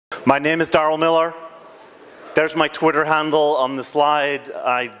My name is Darrel Miller. There's my Twitter handle on the slide.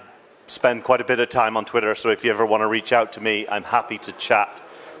 I spend quite a bit of time on Twitter, so if you ever want to reach out to me, I'm happy to chat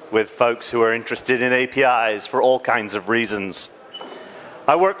with folks who are interested in APIs for all kinds of reasons.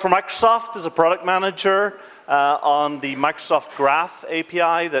 I work for Microsoft as a product manager on the Microsoft Graph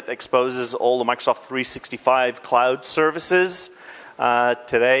API that exposes all the Microsoft 365 cloud services.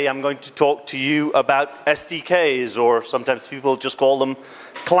 Today I'm going to talk to you about SDKs, or sometimes people just call them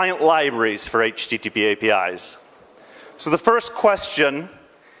client libraries for HTTP APIs. So the first question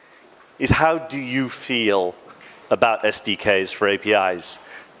is, how do you feel about SDKs for APIs?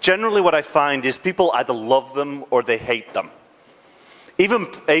 Generally what I find is people either love them or they hate them. Even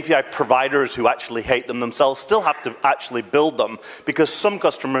API providers who actually hate them themselves still have to actually build them, because some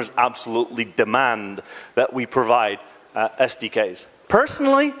customers absolutely demand that we provide SDKs.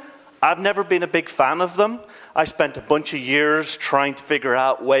 Personally, I've never been a big fan of them. I spent a bunch of years trying to figure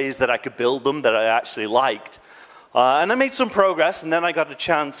out ways that I could build them that I actually liked. And I made some progress, and then I got a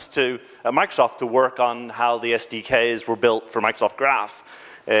chance to, at Microsoft, to work on how the SDKs were built for Microsoft Graph,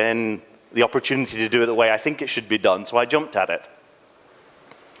 and the opportunity to do it the way I think it should be done, so I jumped at it.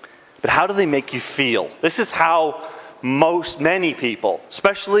 But how do they make you feel? This is how many people,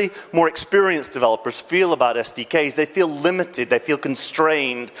 especially more experienced developers, feel about SDKs. They feel limited, they feel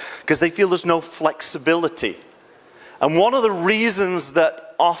constrained, because they feel there's no flexibility. And one of the reasons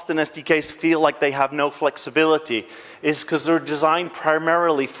that often SDKs feel like they have no flexibility is because they're designed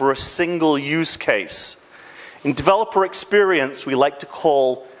primarily for a single use case. In developer experience, we like to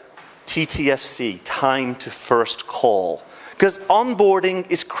call TTFC, time to first call. Because onboarding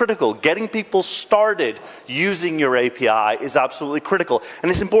is critical. Getting people started using your API is absolutely critical. And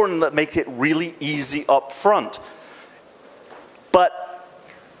it's important to make it really easy up front. But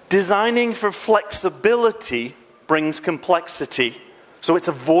designing for flexibility brings complexity, so it's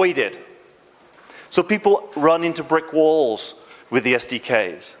avoided. So people run into brick walls with the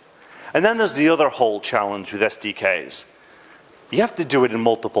SDKs. And then there's the other whole challenge with SDKs. You have to do it in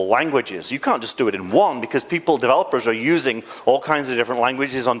multiple languages. You can't just do it in one, because developers are using all kinds of different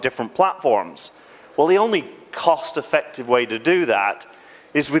languages on different platforms. Well, the only cost-effective way to do that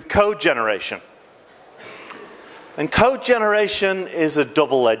is with code generation. And code generation is a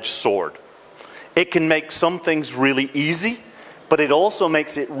double-edged sword. It can make some things really easy, but it also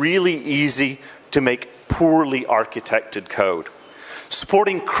makes it really easy to make poorly architected code.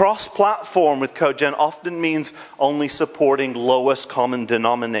 Supporting cross-platform with CodeGen often means only supporting lowest common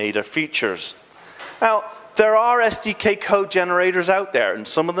denominator features. Now, there are SDK code generators out there, and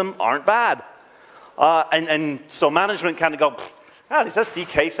some of them aren't bad. And so management kind of go, this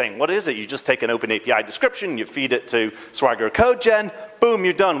SDK thing, what is it? You just take an OpenAPI description, you feed it to Swagger CodeGen, boom,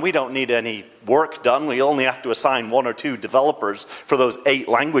 you're done. We don't need any work done. We only have to assign 1 or 2 developers for those 8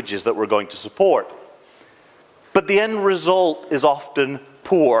 languages that we're going to support. But the end result is often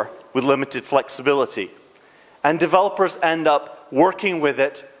poor with limited flexibility. And developers end up working with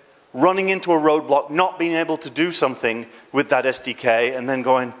it, running into a roadblock, not being able to do something with that SDK, and then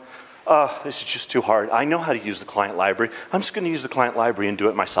going, this is just too hard. I know how to use the client library. I'm just going to use the client library and do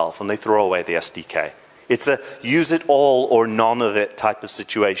it myself. And they throw away the SDK. It's a use it all or none of it type of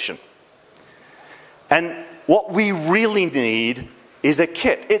situation. And what we really need is a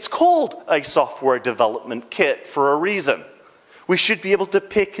kit. It's called a software development kit for a reason. We should be able to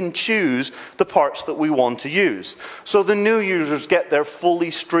pick and choose the parts that we want to use. So the new users get their fully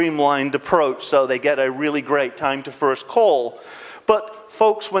streamlined approach, so they get a really great time to first call. But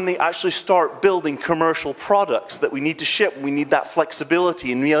folks, when they actually start building commercial products that we need to ship, we need that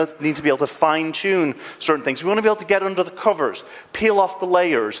flexibility, and we need to be able to fine-tune certain things. We want to be able to get under the covers, peel off the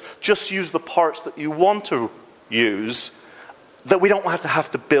layers, just use the parts that you want to use, that we don't have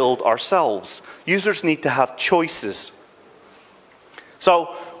to build ourselves. Users need to have choices. So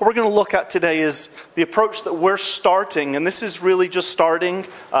what we're going to look at today is the approach that we're starting, and this is really just starting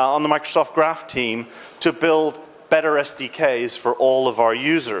on the Microsoft Graph team, to build better SDKs for all of our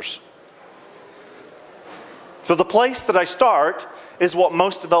users. So the place that I start is what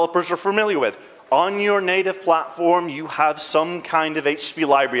most developers are familiar with. On your native platform, you have some kind of HTTP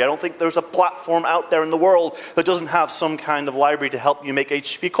library. I don't think there's a platform out there in the world that doesn't have some kind of library to help you make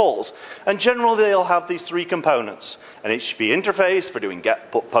HTTP calls. And generally, they'll have these 3 components. An HTTP interface for doing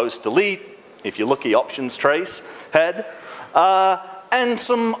get, put, post, delete, if you're lucky, options trace, head. And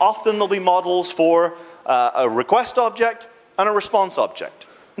often there'll be models for a request object and a response object.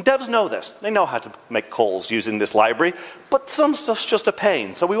 And devs know this. They know how to make calls using this library, but some stuff's just a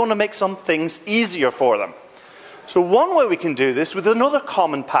pain, so we want to make some things easier for them. So one way we can do this with another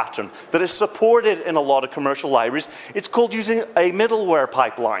common pattern that is supported in a lot of commercial libraries, it's called using a middleware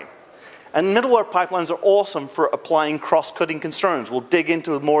pipeline. And middleware pipelines are awesome for applying cross-cutting concerns. We'll dig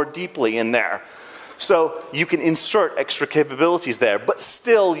into it more deeply in there. So you can insert extra capabilities there, but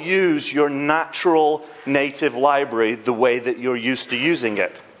still use your natural native library the way that you're used to using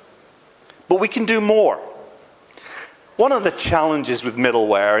it. But we can do more. One of the challenges with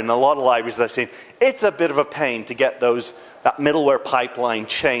middleware in a lot of libraries that I've seen, it's a bit of a pain to get that middleware pipeline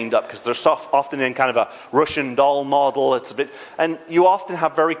chained up because they're often in kind of a Russian doll model. And you often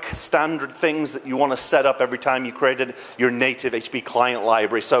have very standard things that you want to set up every time you created your native HP client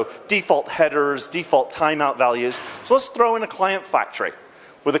library. So default headers, default timeout values. So let's throw in a client factory.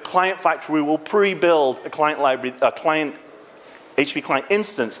 With a client factory, we will pre-build a client library, a client HP client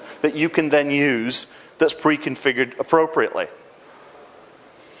instance that you can then use that's pre-configured appropriately.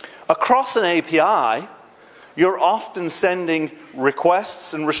 Across an API, you're often sending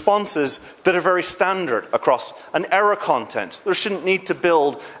requests and responses that are very standard across an error content. There shouldn't need to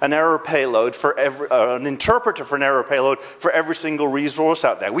build an error payload for an interpreter for an error payload for every single resource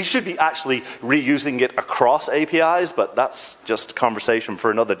out there. We should be actually reusing it across APIs, but that's just a conversation for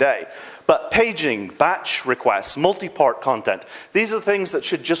another day. But paging, batch requests, multi-part content, these are things that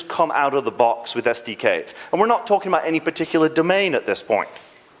should just come out of the box with SDKs. And we're not talking about any particular domain at this point.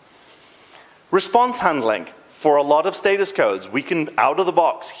 Response handling. For a lot of status codes, we can, out of the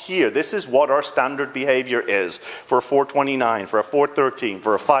box, here, this is what our standard behavior is for a 429, for a 413,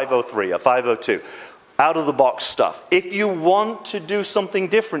 for a 503, a 502. Out of the box stuff. If you want to do something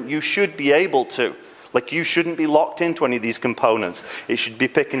different, you should be able to. Like, you shouldn't be locked into any of these components. It should be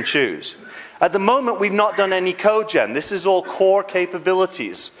pick and choose. At the moment, we've not done any code gen. This is all core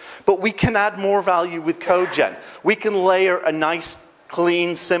capabilities. But we can add more value with code gen. We can layer a nice,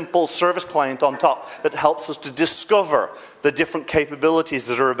 clean, simple service client on top that helps us to discover the different capabilities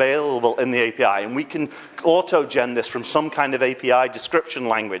that are available in the API. And we can auto-gen this from some kind of API description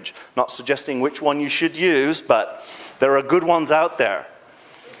language. Not suggesting which one you should use, but there are good ones out there.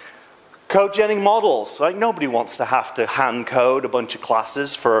 Code-genning models. Like, nobody wants to have to hand code a bunch of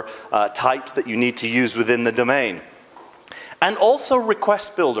classes for types that you need to use within the domain. And also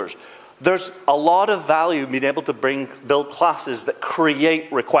request builders. There's a lot of value in being able to build classes that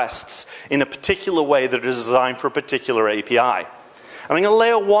create requests in a particular way that is designed for a particular API. I'm going to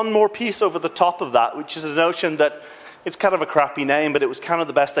layer one more piece over the top of that, which is a notion that it's kind of a crappy name, but it was kind of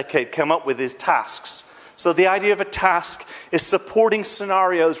the best I could come up with, is tasks. So the idea of a task is supporting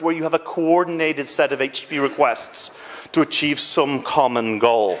scenarios where you have a coordinated set of HTTP requests to achieve some common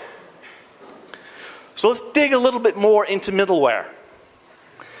goal. So let's dig a little bit more into middleware.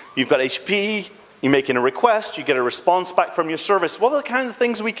 You've got HTTP, you're making a request, you get a response back from your service. What are the kinds of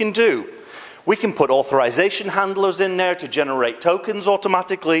things we can do? We can put authorization handlers in there to generate tokens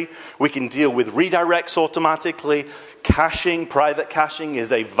automatically. We can deal with redirects automatically. Caching, private caching,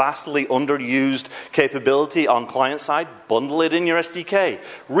 is a vastly underused capability on client side. Bundle it in your SDK.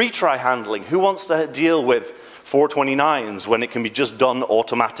 Retry handling. Who wants to deal with 429s when it can be just done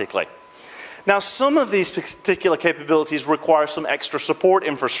automatically? Now, some of these particular capabilities require some extra support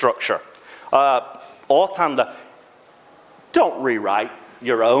infrastructure. Auth handler, don't rewrite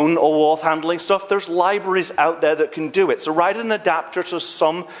your own auth handling stuff. There's libraries out there that can do it. So write an adapter to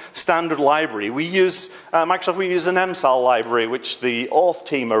some standard library. We use, Microsoft, we use an MSAL library, which the auth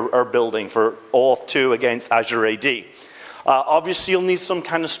team are building for auth 2 against Azure AD. Obviously, you'll need some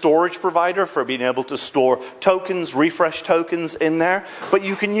kind of storage provider for being able to store tokens, refresh tokens in there. But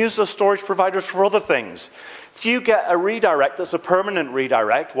you can use those storage providers for other things. If you get a redirect that's a permanent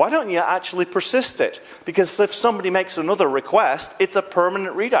redirect, why don't you actually persist it? Because if somebody makes another request, it's a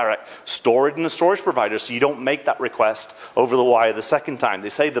permanent redirect. Store it in a storage provider so you don't make that request over the wire the second time. They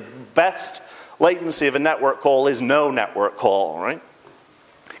say the best latency of a network call is no network call, right?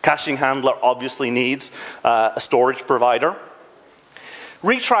 Caching handler obviously needs a storage provider.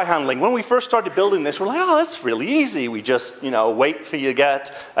 Retry handling. When we first started building this, we're like, oh, that's really easy. We just, wait for you to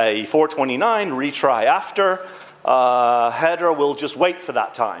get a 429, retry after. Header, we'll just wait for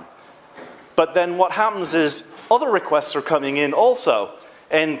that time. But then what happens is other requests are coming in also.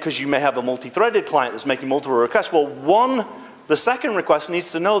 And because you may have a multi-threaded client that's making multiple requests. Well, the second request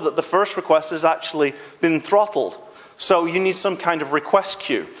needs to know that the first request has actually been throttled. So you need some kind of request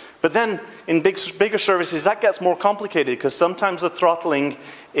queue. But then in bigger services, that gets more complicated because sometimes the throttling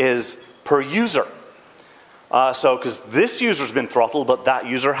is per user. Because this user's been throttled, but that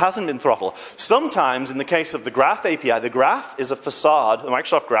user hasn't been throttled. Sometimes, in the case of the Graph API, the Graph is a facade, the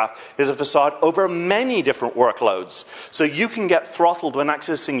Microsoft Graph is a facade over many different workloads. So you can get throttled when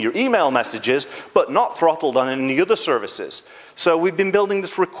accessing your email messages, but not throttled on any other services. So we've been building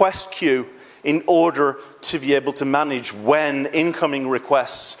this request queue in order to be able to manage when incoming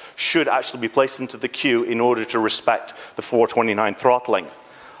requests should actually be placed into the queue in order to respect the 429 throttling.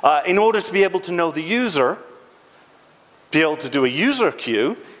 In order to be able to know the user, be able to do a user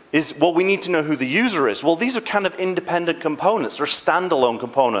queue, is, well, we need to know who the user is. Well, these are kind of independent components. They're standalone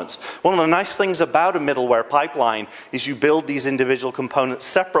components. One of the nice things about a middleware pipeline is you build these individual components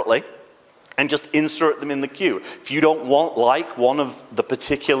separately and just insert them in the queue. If you don't want, like, one of the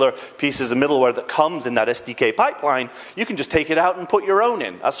particular pieces of middleware that comes in that SDK pipeline, you can just take it out and put your own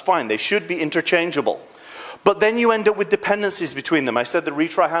in. That's fine. They should be interchangeable. But then you end up with dependencies between them. I said the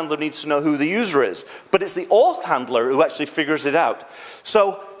retry handler needs to know who the user is, but it's the auth handler who actually figures it out.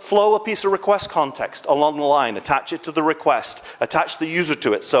 So flow a piece of request context along the line, attach it to the request, attach the user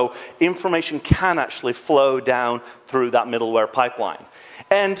to it, so information can actually flow down through that middleware pipeline.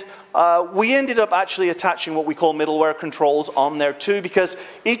 And we ended up actually attaching what we call middleware controls on there too, because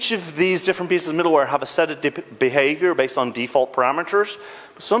each of these different pieces of middleware have a set of behavior based on default parameters.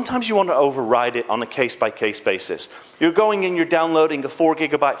 But sometimes you want to override it on a case-by-case basis. You're going in, you're downloading a 4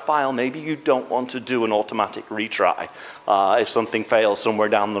 GB file. Maybe you don't want to do an automatic retry if something fails somewhere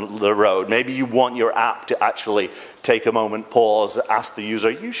down the road. Maybe you want your app to actually take a moment, pause, ask the user,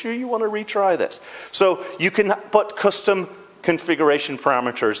 are you sure you want to retry this? So you can put custom configuration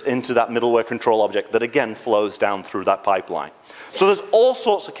parameters into that middleware control object that again flows down through that pipeline. So there's all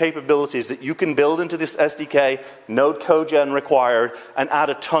sorts of capabilities that you can build into this SDK, no code gen required, and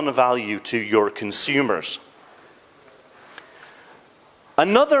add a ton of value to your consumers.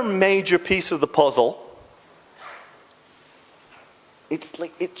 Another major piece of the puzzle,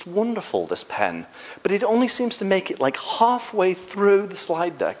 it's wonderful, this pen, but it only seems to make it like halfway through the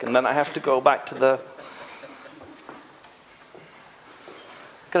slide deck, and then I have to go back to the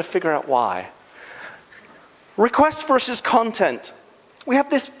got to figure out why. Request versus content. We have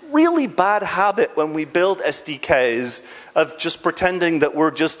this really bad habit when we build SDKs of just pretending that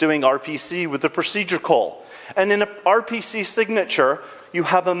we're just doing RPC with a procedure call. And in an RPC signature, you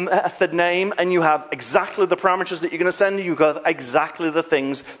have a method name and you have exactly the parameters that you're going to send, and you have exactly the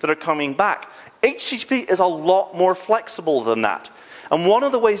things that are coming back. HTTP is a lot more flexible than that. And one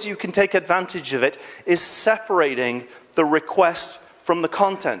of the ways you can take advantage of it is separating the request from the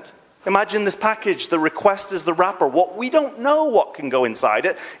content. Imagine this package, the request is the wrapper. We don't know what can go inside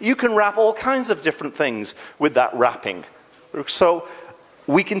it. You can wrap all kinds of different things with that wrapping. So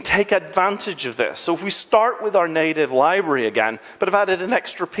we can take advantage of this. So if we start with our native library again, but I've added an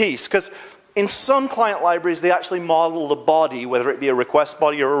extra piece, because in some client libraries, they actually model the body, whether it be a request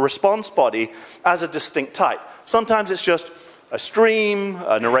body or a response body, as a distinct type. Sometimes it's just a stream,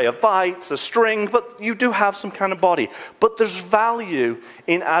 an array of bytes, a string, but you do have some kind of body. But there's value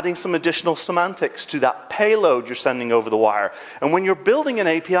in adding some additional semantics to that payload you're sending over the wire. And when you're building an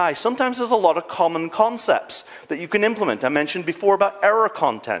API, sometimes there's a lot of common concepts that you can implement. I mentioned before about error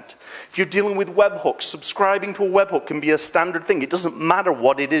content. If you're dealing with webhooks, subscribing to a webhook can be a standard thing. It doesn't matter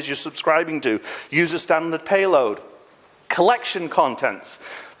what it is you're subscribing to. Use a standard payload. Collection contents.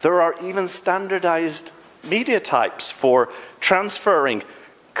 There are even standardized media types for transferring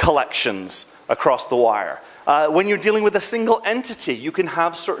collections across the wire. When you're dealing with a single entity, you can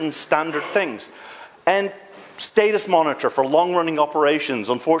have certain standard things. And status monitor for long-running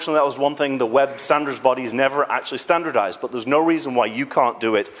operations. Unfortunately, that was one thing the web standards bodies never actually standardized, but there's no reason why you can't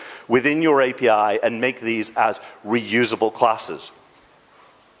do it within your API and make these as reusable classes.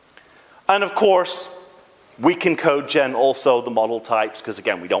 And of course, we can code gen also the model types, because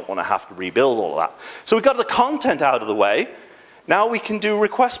again, we don't want to have to rebuild all of that. So we've got the content out of the way. Now we can do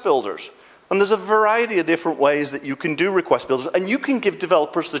request builders. And there's a variety of different ways that you can do request builders, and you can give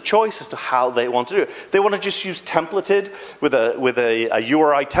developers the choice as to how they want to do it. They want to just use templated with a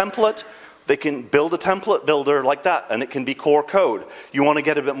URI template. They can build a template builder like that, and it can be core code. You want to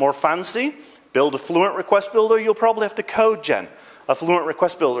get a bit more fancy, build a Fluent request builder, you'll probably have to code gen a Fluent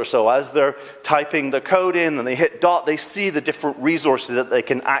request builder. So as they're typing the code in and they hit dot, they see the different resources that they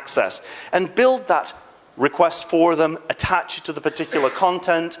can access and build that request for them, attach it to the particular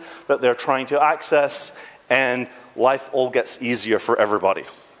content that they're trying to access, and life all gets easier for everybody.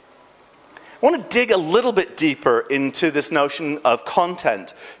 I want to dig a little bit deeper into this notion of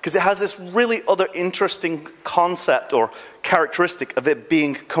content, because it has this really other interesting concept or characteristic of it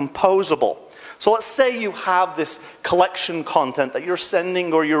being composable. So let's say you have this collection content that you're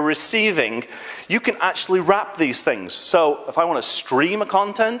sending or you're receiving. You can actually wrap these things. So if I want to stream a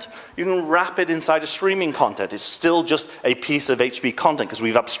content, you can wrap it inside a streaming content. It's still just a piece of HTTP content because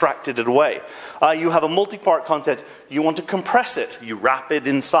we've abstracted it away. You have a multi-part content. You want to compress it. You wrap it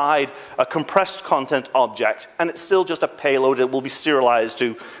inside a compressed content object, and it's still just a payload. It will be serialized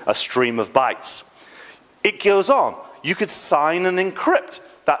to a stream of bytes. It goes on. You could sign and encrypt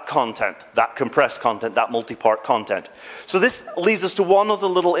that content, that compressed content, that multi-part content. So this leads us to one other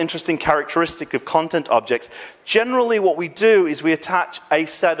little interesting characteristic of content objects. Generally what we do is we attach a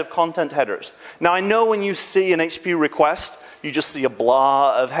set of content headers. Now I know when you see an HTTP request, you just see a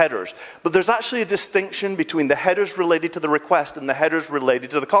blah of headers. But there's actually a distinction between the headers related to the request and the headers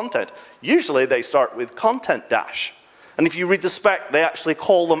related to the content. Usually they start with content dash. And if you read the spec, they actually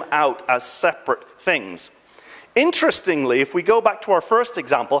call them out as separate things. Interestingly, if we go back to our first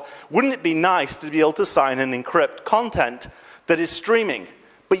example, wouldn't it be nice to be able to sign and encrypt content that is streaming?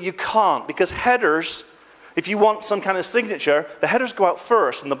 But you can't, because headers, if you want some kind of signature, the headers go out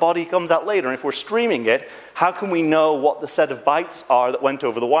first and the body comes out later. And if we're streaming it, how can we know what the set of bytes are that went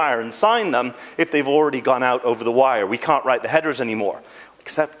over the wire and sign them if they've already gone out over the wire? We can't write the headers anymore.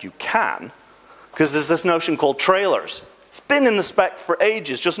 Except you can, because there's this notion called trailers. It's been in the spec for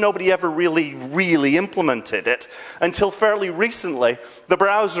ages, just nobody ever really implemented it until fairly recently. The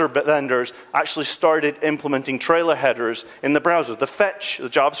browser vendors actually started implementing trailer headers in the browser. The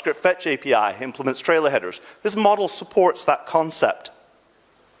JavaScript Fetch API implements trailer headers. This model supports that concept.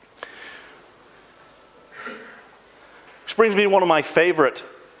 Which brings me to one of my favorite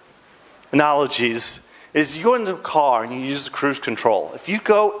analogies, is you go into a car and you use the cruise control. If you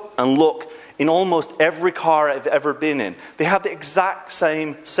go and look in almost every car I've ever been in, they have the exact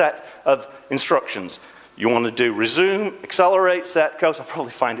same set of instructions. You want to do resume, accelerate, set, go. So I'll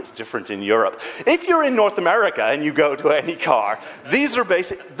probably find it's different in Europe. If you're in North America and you go to any car, these are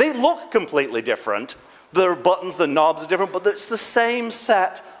basic. They look completely different. The buttons, the knobs are different, but it's the same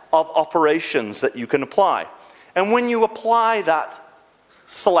set of operations that you can apply. And when you apply that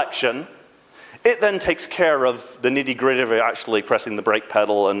selection, it then takes care of the nitty-gritty of actually pressing the brake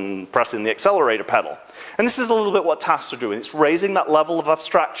pedal and pressing the accelerator pedal. And this is a little bit what tasks are doing. It's raising that level of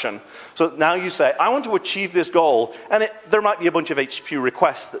abstraction. So now you say, I want to achieve this goal, and there might be a bunch of HTTP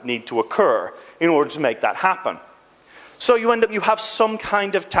requests that need to occur in order to make that happen. So you have some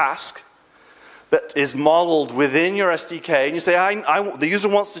kind of task that is modeled within your SDK, and you say, the user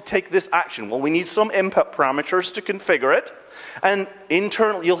wants to take this action. Well, we need some input parameters to configure it. And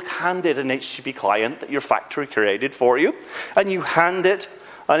internally, you'll hand it an HTTP client that your factory created for you. And you hand it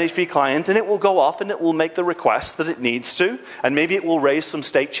an HTTP client, and it will go off and it will make the request that it needs to. And maybe it will raise some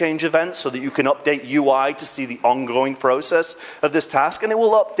state change events so that you can update UI to see the ongoing process of this task. And it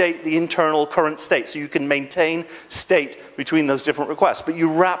will update the internal current state so you can maintain state between those different requests. But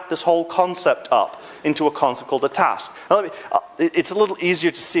you wrap this whole concept up into a concept called a task. Now, it's a little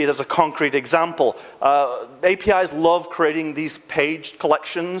easier to see it as a concrete example. APIs love creating these page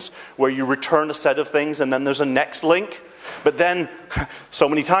collections where you return a set of things and then there's a next link. But then, so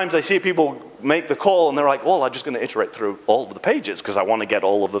many times I see people make the call and they're like, well, I'm just going to iterate through all of the pages because I want to get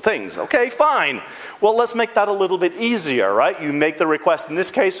all of the things. Okay, fine. Well, let's make that a little bit easier, right? You make the request. In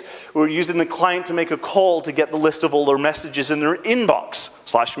this case, we're using the client to make a call to get the list of all their messages in their inbox.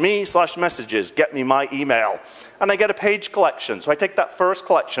 /me/messages, get me my email. And I get a page collection. So I take that first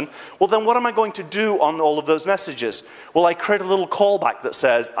collection. Well, then what am I going to do on all of those messages? Well, I create a little callback that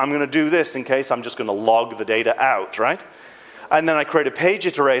says, I'm going to do this in case I'm just going to log the data out, right? And then I create a page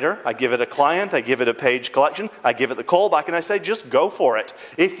iterator. I give it a client. I give it a page collection. I give it the callback. And I say, just go for it.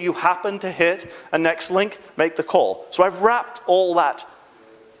 If you happen to hit a next link, make the call. So I've wrapped all that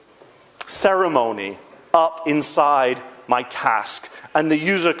ceremony up inside my task. And the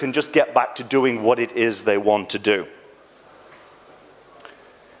user can just get back to doing what it is they want to do.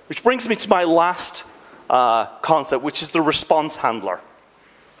 Which brings me to my last concept, which is the response handler.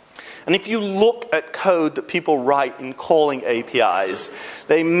 And if you look at code that people write in calling APIs,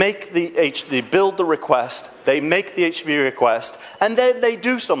 they build the request, they make the HTTP request, and then they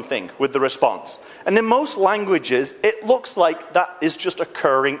do something with the response. And in most languages, it looks like that is just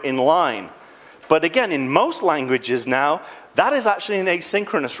occurring in line. But again, in most languages now, that is actually an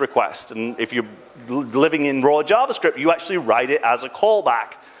asynchronous request. And if you're living in raw JavaScript, you actually write it as a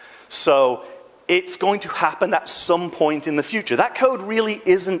callback. So it's going to happen at some point in the future. That code really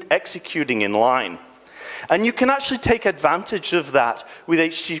isn't executing in line. And you can actually take advantage of that with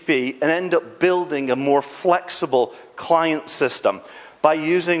HTTP and end up building a more flexible client system by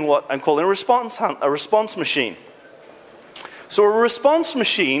using what I'm calling a response machine. So a response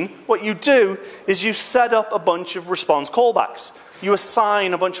machine, what you do is you set up a bunch of response callbacks. You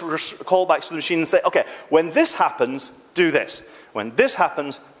assign a bunch of callbacks to the machine and say, okay, when this happens, do this. When this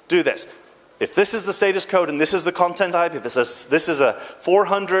happens, do this. If this is the status code and this is the content type, if this is a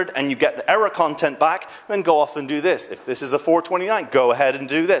 400 and you get error content back, then go off and do this. If this is a 429, go ahead and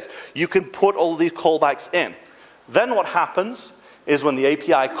do this. You can put all these callbacks in. Then what happens is when the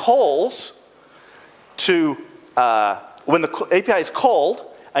API calls to, when the API is called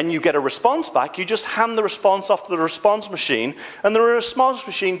and you get a response back, you just hand the response off to the response machine, and the response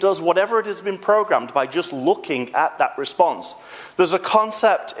machine does whatever it has been programmed by just looking at that response. There's a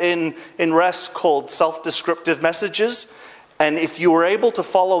concept in REST called self-descriptive messages, and if you were able to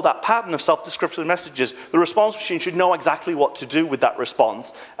follow that pattern of self-descriptive messages, the response machine should know exactly what to do with that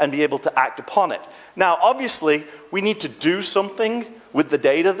response and be able to act upon it. Now, obviously, we need to do something with the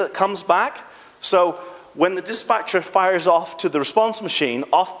data that comes back, so when the dispatcher fires off to the response machine,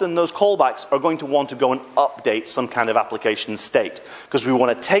 often those callbacks are going to want to go and update some kind of application state, because we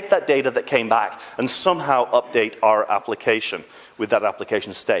want to take that data that came back and somehow update our application with that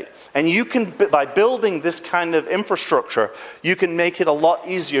application state. And you can, by building this kind of infrastructure, you can make it a lot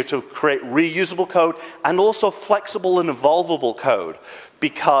easier to create reusable code and also flexible and evolvable code,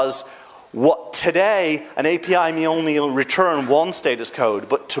 because what today, an API may only return one status code,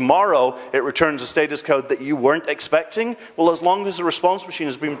 but tomorrow it returns a status code that you weren't expecting. Well, as long as the response machine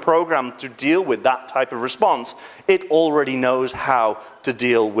has been programmed to deal with that type of response, it already knows how to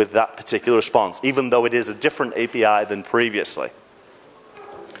deal with that particular response, even though it is a different API than previously.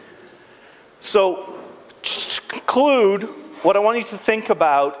 So, just to conclude, what I want you to think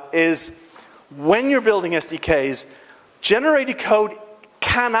about is when you're building SDKs, generated code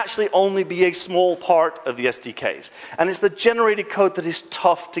can actually only be a small part of the SDKs. And it's the generated code that is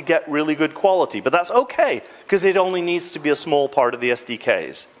tough to get really good quality. But that's okay, because it only needs to be a small part of the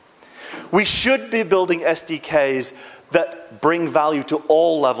SDKs. We should be building SDKs that bring value to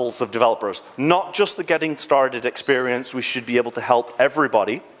all levels of developers, not just the getting started experience. We should be able to help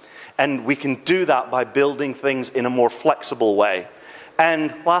everybody. And we can do that by building things in a more flexible way.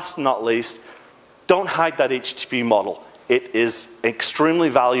 And last but not least, don't hide that HTTP model. It is extremely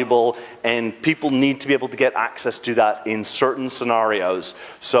valuable, and people need to be able to get access to that in certain scenarios.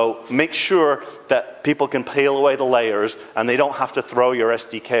 So make sure that people can peel away the layers, and they don't have to throw your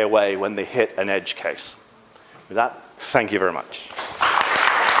SDK away when they hit an edge case. With that, thank you very much.